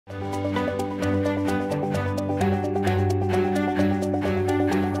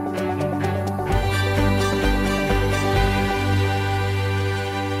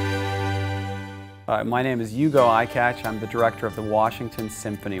My name is Hugo Icatch. I'm the director of the Washington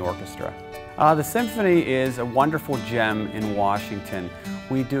Symphony Orchestra. The Symphony is a wonderful gem in Washington.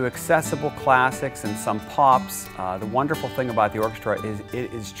 We do accessible classics and some pops. The wonderful thing about the orchestra is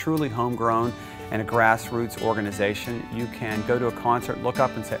it is truly homegrown and a grassroots organization. You can go to a concert, look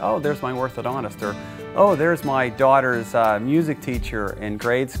up and say, oh, there's my orthodontist, or oh, there's my daughter's music teacher in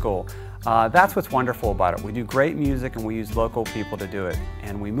grade school. That's what's wonderful about it. We do great music and we use local people to do it.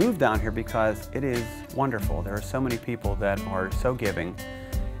 And we moved down here because it is wonderful. There are so many people that are so giving,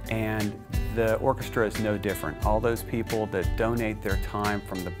 and the orchestra is no different. All those people that donate their time,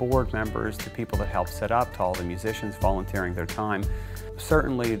 from the board members to people that help set up to all the musicians volunteering their time.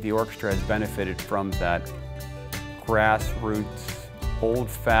 Certainly the orchestra has benefited from that grassroots,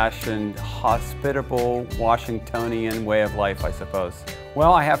 old-fashioned, hospitable Washingtonian way of life, I suppose.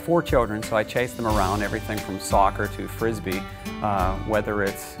 Well, I have 4 children, so I chase them around, everything from soccer to frisbee, whether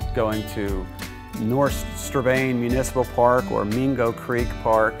it's going to North Strabane Municipal Park or Mingo Creek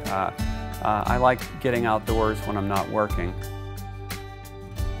Park. I like getting outdoors when I'm not working.